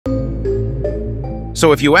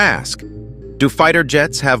So if you ask, do fighter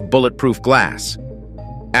jets have bulletproof glass?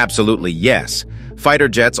 Absolutely yes. Fighter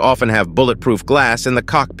jets often have bulletproof glass in the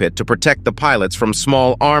cockpit to protect the pilots from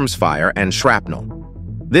small arms fire and shrapnel.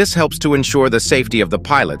 This helps to ensure the safety of the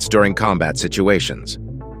pilots during combat situations.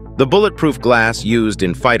 The bulletproof glass used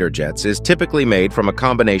in fighter jets is typically made from a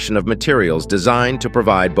combination of materials designed to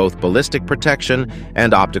provide both ballistic protection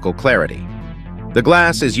and optical clarity. The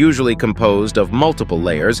glass is usually composed of multiple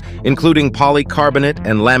layers, including polycarbonate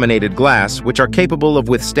and laminated glass, which are capable of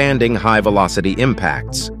withstanding high-velocity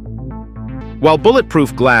impacts. While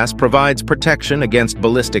bulletproof glass provides protection against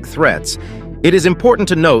ballistic threats, it is important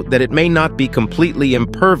to note that it may not be completely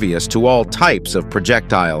impervious to all types of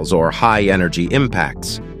projectiles or high-energy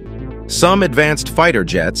impacts. Some advanced fighter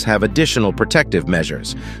jets have additional protective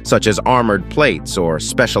measures, such as armored plates or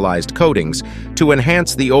specialized coatings, to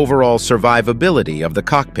enhance the overall survivability of the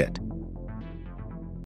cockpit.